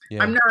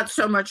 I'm not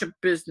so much a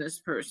business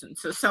person.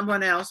 So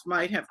someone else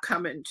might have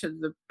come into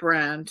the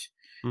brand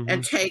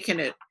and taken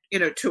it,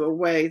 to a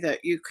way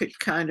that you could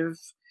kind of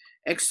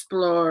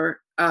explore,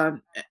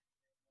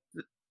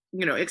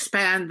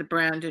 expand the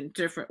brand in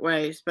different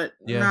ways. But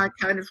I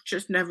kind of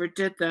just never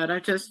did that. I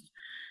just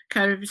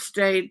kind of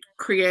stayed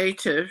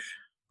creative.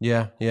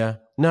 No,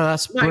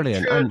 that's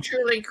brilliant.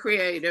 Truly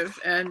creative.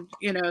 And,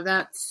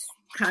 that's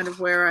kind of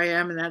where I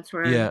am, and that's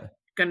where I'm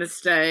going to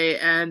stay.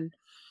 And,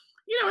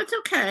 it's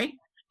okay.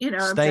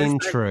 Staying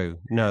true.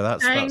 No,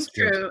 that's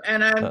true. Good.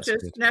 And I'm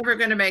never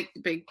going to make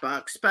the big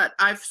bucks, but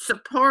I've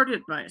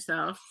supported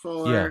myself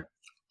for,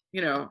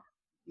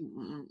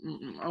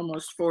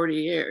 almost 40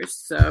 years.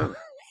 So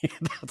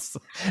that's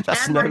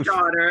and my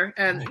daughter,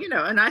 and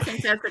and I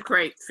think that's a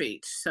great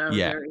feat. So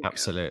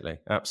absolutely.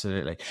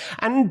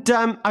 And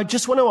I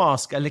just want to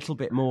ask a little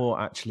bit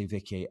more, actually,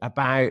 Vicky,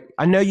 about.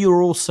 I know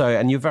you're also,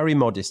 and you're very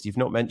modest. You've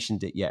not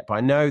mentioned it yet, but I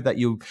know that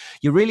you're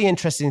really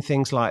interested in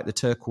things like the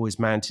Turquoise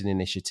Mountain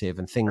Initiative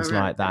and things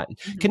like that.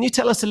 Can you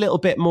tell us a little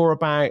bit more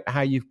about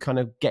how you kind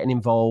of getting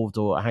involved,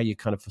 or how you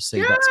kind of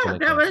foresee that's going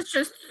to go? That was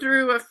just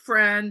through a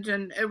friend,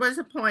 and it was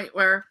a point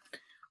where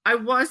I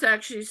was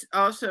actually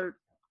also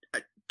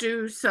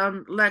do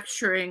some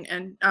lecturing,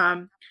 and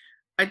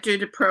I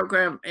did a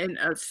program in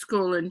a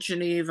school in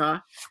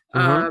Geneva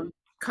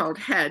called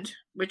HEAD,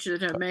 which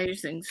is an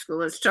amazing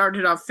school. It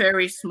started off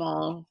very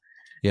small,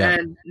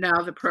 and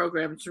now the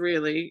program's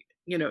really,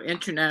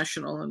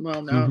 international and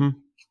well known.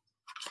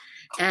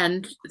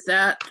 And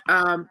that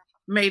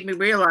made me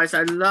realize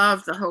I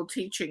love the whole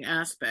teaching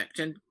aspect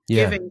and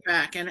giving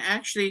back and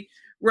actually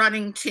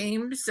running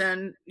teams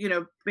and,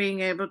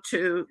 being able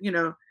to,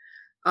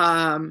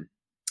 have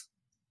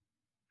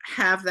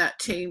that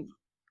team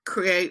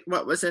create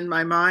what was in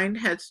my mind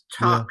has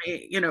taught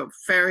me,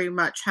 very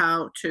much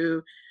how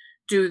to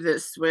do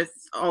this with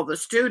all the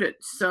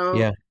students.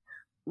 So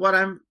what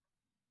I'm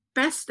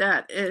best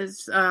at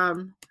is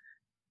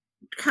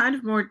kind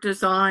of more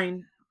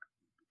design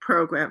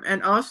program.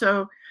 And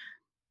also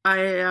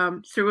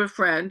I, through a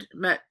friend,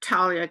 met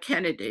Talia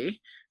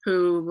Kennedy,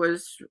 who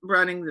was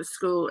running the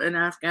school in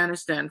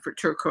Afghanistan for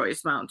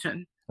Turquoise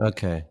Mountain.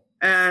 Okay.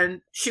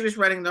 And she was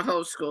running the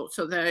whole school.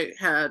 So they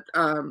had,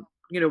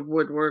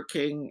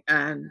 woodworking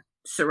and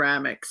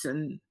ceramics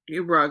and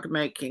rug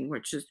making,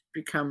 which has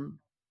become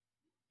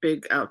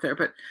big out there.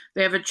 But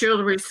they have a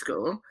jewelry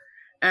school.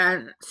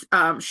 And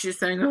she's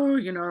saying,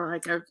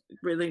 I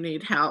really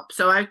need help.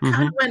 So I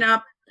kind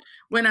of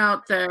went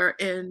out there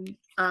in,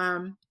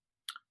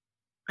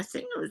 I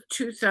think it was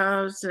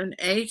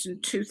 2008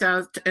 and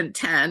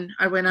 2010.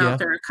 I went out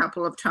there a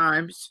couple of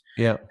times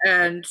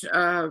and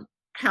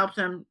helped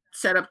them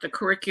set up the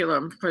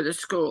curriculum for the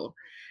school.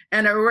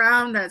 And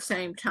around that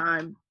same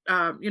time,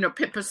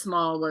 Pippa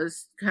Small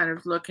was kind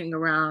of looking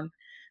around.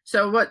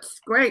 So what's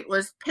great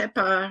was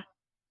Pippa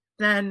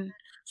then,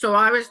 so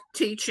I was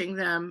teaching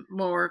them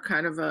more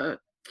kind of a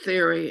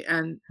theory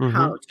and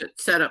how to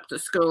set up the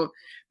school.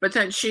 But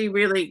then she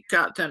really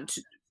got them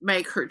to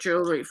make her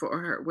jewelry for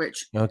her,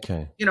 which,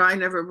 I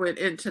never went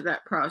into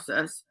that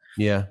process.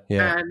 Yeah.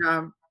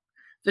 And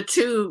the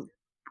two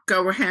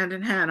go hand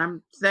in hand.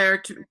 I'm there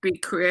to be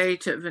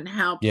creative and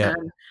help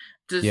them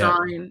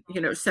design,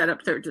 set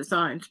up their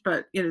designs.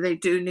 But, they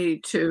do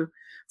need to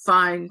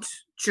find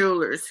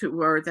jewelers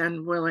who are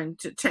then willing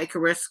to take a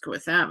risk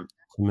with them.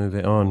 Move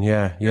it on.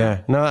 Yeah.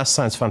 No, that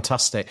sounds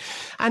fantastic.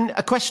 And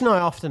a question I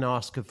often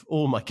ask of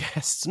all my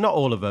guests, not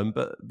all of them,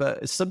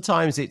 but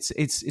sometimes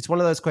it's one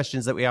of those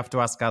questions that we have to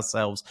ask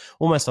ourselves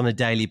almost on a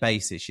daily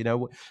basis.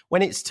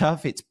 When it's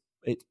tough, it's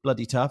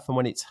bloody tough. And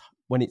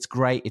when it's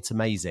great, it's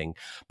amazing.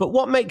 But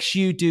what makes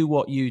you do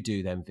what you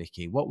do then,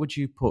 Vicky? What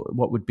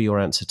would be your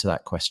answer to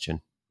that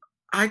question?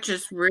 I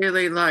just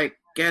really like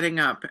getting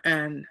up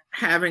and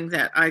having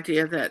that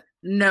idea that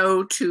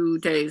no 2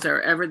 days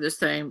are ever the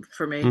same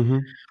for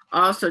me.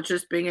 Also,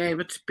 just being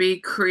able to be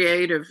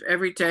creative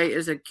every day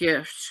is a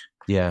gift.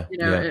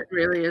 It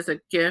really is a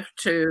gift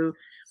to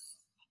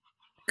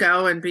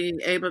go and be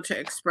able to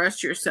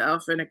express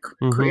yourself in a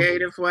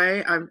creative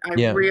way. I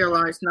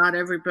realize not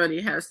everybody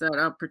has that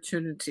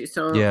opportunity.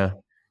 So,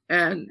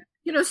 and,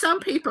 some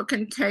people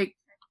can take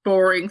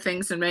boring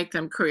things and make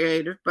them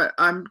creative, but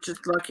I'm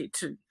just lucky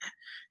to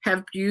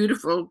have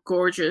beautiful,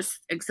 gorgeous,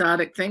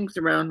 exotic things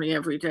around me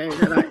every day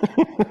that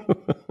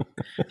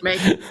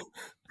I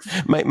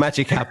make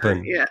magic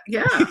happen. Yeah.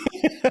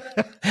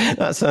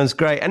 That sounds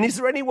great. And is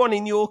there anyone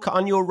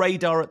on your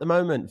radar at the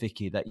moment,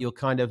 Vicky, that you're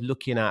kind of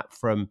looking at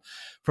from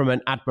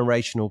an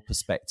admirational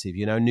perspective?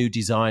 New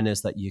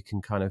designers that you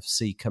can kind of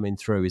see coming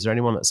through. Is there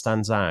anyone that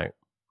stands out?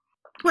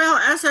 Well,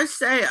 as I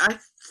say, I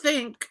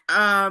think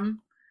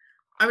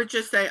I would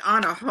just say,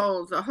 on a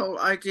whole, the whole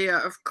idea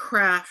of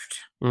craft,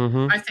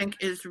 I think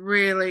is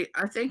really.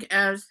 I think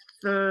as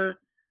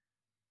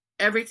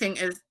everything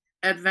is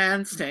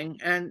advancing,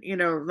 and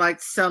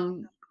like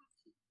some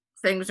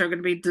things are going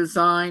to be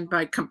designed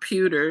by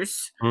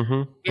computers,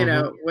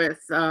 with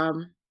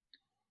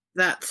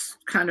that's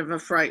kind of a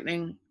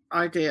frightening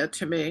idea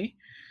to me.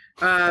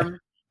 I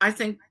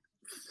think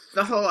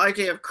the whole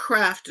idea of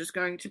craft is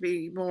going to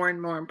be more and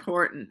more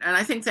important, and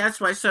I think that's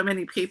why so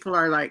many people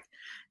are like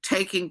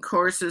taking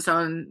courses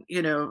on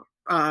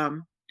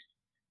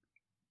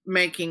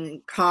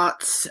making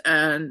pots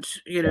and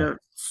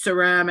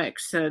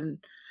ceramics, and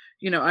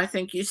I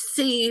think you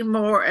see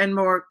more and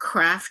more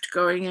craft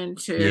going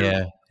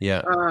into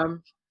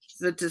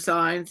the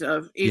designs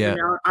of even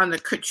on the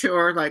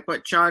couture, like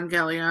what John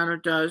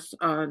Galliano does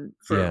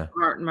for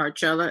Martin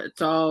Margiela.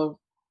 It's all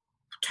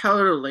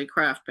totally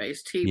craft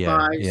based. He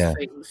buys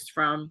things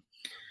from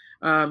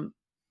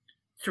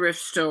thrift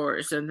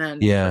stores and then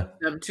put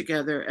them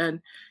together,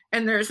 and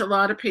there's a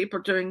lot of people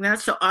doing that.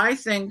 So I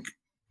think,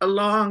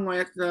 along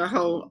with the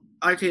whole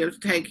idea of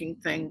taking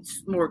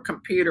things more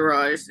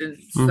computerized in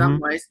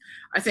some ways,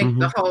 I think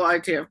the whole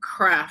idea of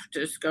craft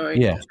is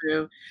going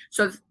to.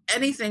 So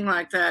anything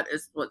like that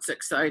is what's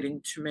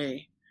exciting to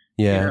me.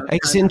 Yeah,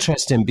 it's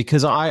interesting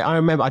because I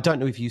remember, I don't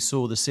know if you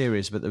saw the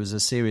series, but there was a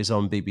series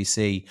on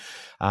BBC.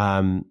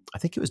 I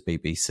think it was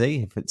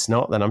BBC. If it's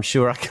not, then I'm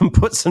sure I can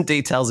put some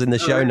details in the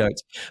show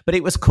notes. But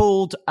it was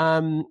called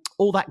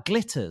All That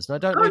Glitters. And I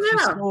don't know if you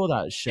saw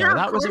that show. Yeah,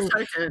 that was a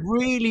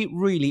really,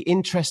 really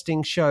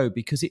interesting show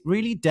because it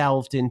really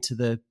delved into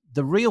the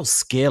real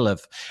skill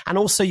of, and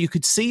also you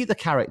could see the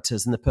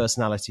characters and the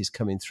personalities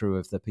coming through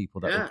of the people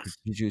that were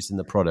producing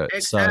the product.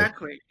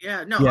 Exactly.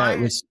 It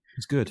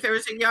was good. There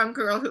was a young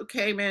girl who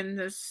came in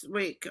this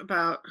week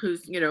I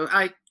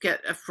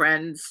get a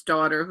friend's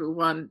daughter who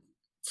won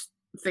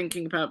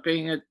thinking about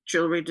being a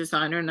jewelry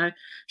designer, and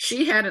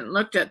she hadn't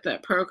looked at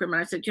that program.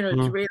 And I said,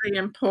 it's really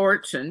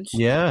important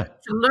to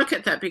look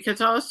at that,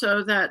 because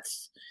also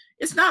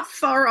it's not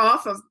far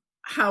off of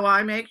how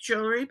I make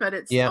jewelry, but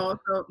it's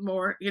also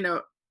more,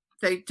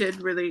 they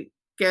did really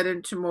get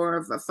into more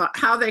of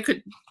how they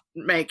could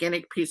make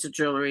any piece of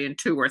jewelry in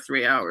 2 or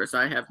 3 hours.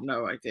 I have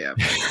no idea.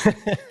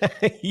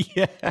 But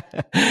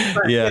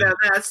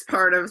that's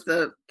part of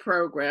the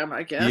program,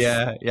 I guess.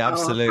 Yeah,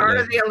 absolutely. Part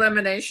of the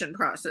elimination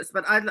process.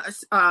 But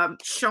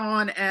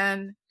Sean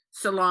and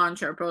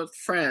Solange are both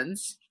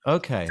friends.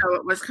 Okay. So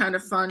it was kind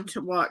of fun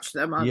to watch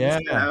them on the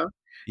show.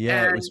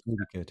 Yeah, it was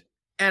really good.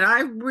 And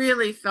I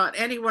really thought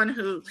anyone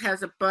who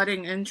has a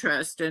budding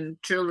interest in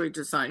jewelry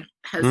design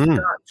has got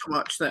to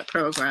watch that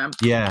program.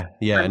 Yeah,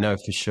 no,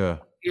 for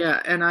sure.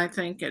 Yeah, and I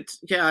think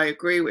I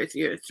agree with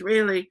you. It's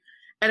really,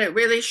 and it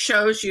really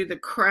shows you the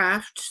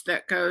craft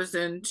that goes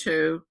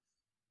into,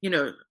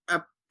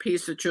 a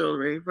piece of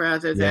jewelry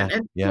rather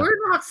than,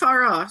 we're not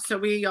far off. So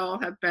we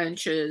all have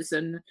benches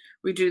and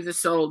we do the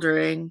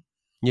soldering.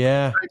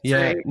 No,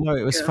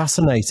 it was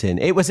fascinating.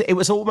 It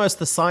was almost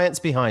the science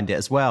behind it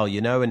as well,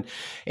 and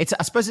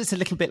I suppose it's a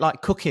little bit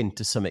like cooking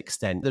to some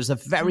extent. There's a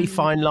very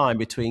fine line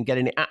between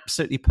getting it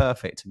absolutely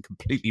perfect and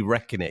completely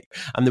wrecking it.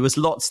 And there was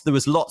lots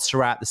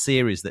throughout the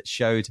series that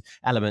showed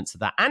elements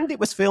of that. And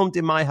it was filmed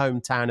in my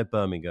hometown of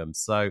Birmingham.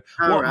 So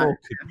what more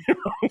could be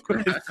wrong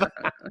with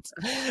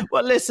that?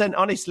 Well, listen,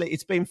 honestly,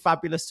 it's been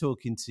fabulous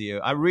talking to you.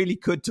 I really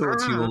could talk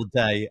to you all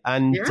day.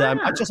 And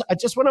I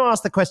just want to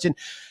ask the question,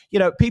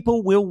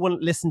 people will want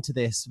to listen to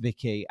this,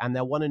 Vicky, and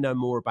they'll want to know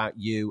more about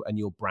you and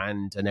your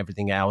brand and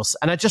everything else.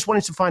 And I just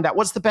wanted to find out,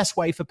 what's the best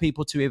way for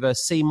people to either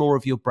see more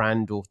of your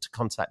brand or to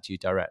contact you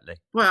directly?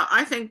 Well,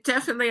 I think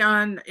definitely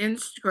on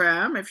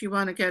Instagram, if you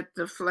want to get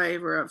the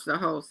flavor of the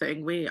whole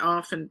thing. We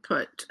often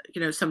put,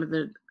 some of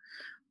the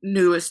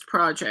newest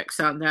projects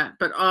on that,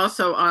 but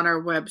also on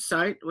our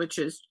website, which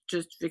is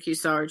just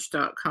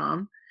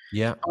vickysarge.com.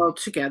 Yeah. All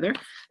together.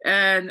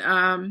 And,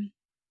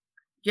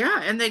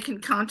 and they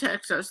can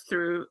contact us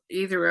through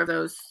either of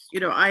those.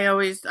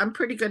 I'm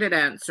pretty good at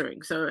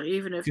answering. So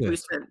even if we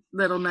send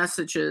little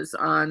messages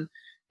on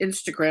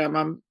Instagram,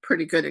 I'm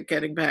pretty good at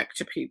getting back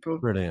to people.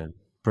 Brilliant.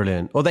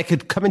 Or they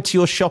could come into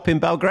your shop in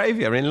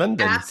Belgravia in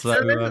London.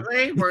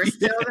 Absolutely. So, we're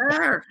still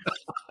there.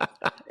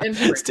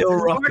 Still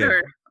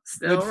rocking.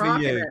 Still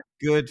rocking it.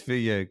 Good for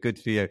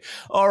you.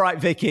 All right,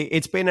 Vicky,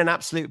 it's been an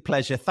absolute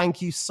pleasure.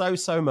 Thank you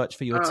so much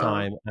for your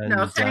time.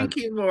 And, thank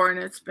you, Lauren.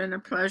 It's been a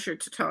pleasure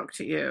to talk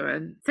to you,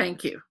 and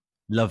thank you.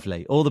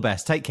 Lovely. All the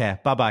best. Take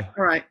care. Bye-bye.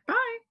 All right. Bye.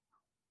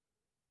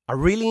 I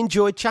really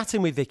enjoyed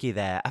chatting with Vicky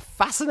there, a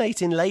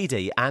fascinating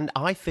lady, and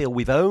I feel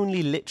we've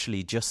only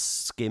literally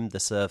just skimmed the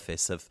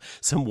surface of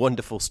some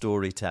wonderful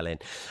storytelling.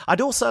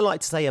 I'd also like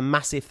to say a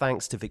massive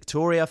thanks to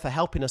Victoria for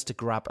helping us to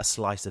grab a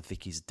slice of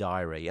Vicky's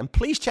diary, and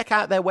please check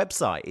out their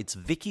website. It's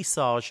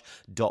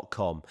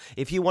vickysarge.com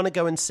if you want to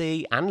go and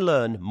see and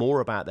learn more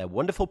about their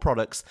wonderful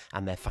products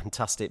and their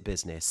fantastic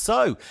business.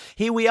 So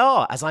here we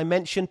are. As I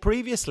mentioned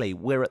previously,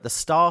 we're at the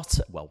start.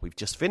 Well, we've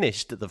just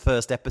finished the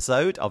first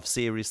episode of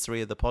Series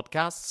 3 of the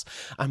podcasts.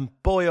 And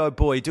boy, oh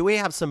boy, do we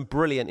have some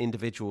brilliant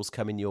individuals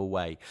coming your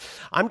way.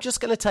 I'm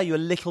just going to tell you a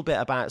little bit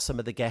about some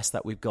of the guests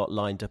that we've got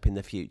lined up in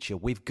the future.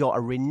 We've got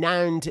a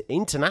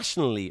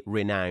internationally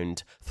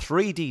renowned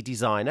 3D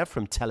designer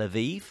from Tel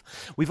Aviv.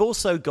 We've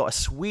also got a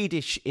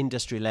Swedish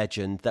industry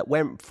legend that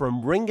went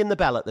from ringing the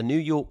bell at the New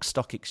York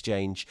Stock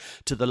Exchange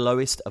to the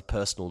lowest of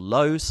personal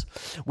lows.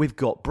 We've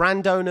got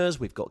brand owners,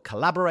 we've got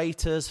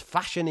collaborators,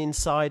 fashion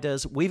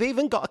insiders. We've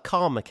even got a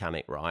car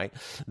mechanic, right,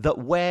 that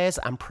wears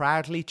and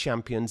proudly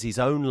champions his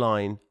own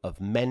line of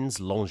men's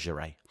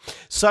lingerie.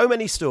 So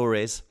many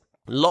stories,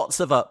 lots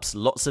of ups,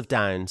 lots of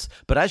downs,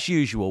 but as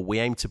usual, we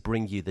aim to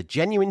bring you the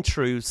genuine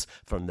truths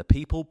from the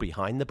people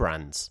behind the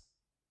brands.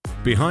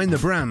 Behind the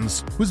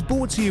Brands was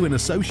brought to you in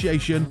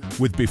association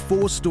with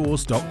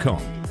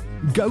beforestores.com.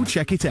 Go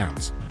check it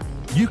out.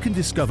 You can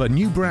discover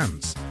new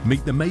brands,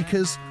 meet the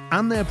makers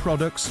and their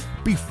products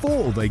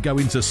before they go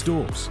into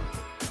stores.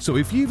 So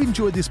if you've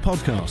enjoyed this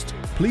podcast,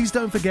 please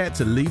don't forget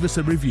to leave us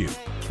a review.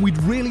 We'd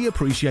really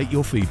appreciate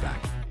your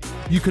feedback.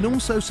 You can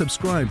also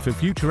subscribe for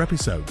future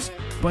episodes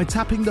by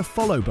tapping the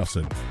follow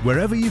button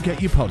wherever you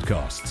get your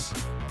podcasts.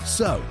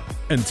 So,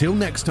 until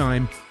next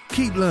time,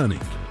 keep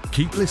learning,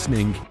 keep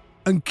listening,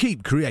 and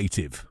keep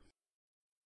creative.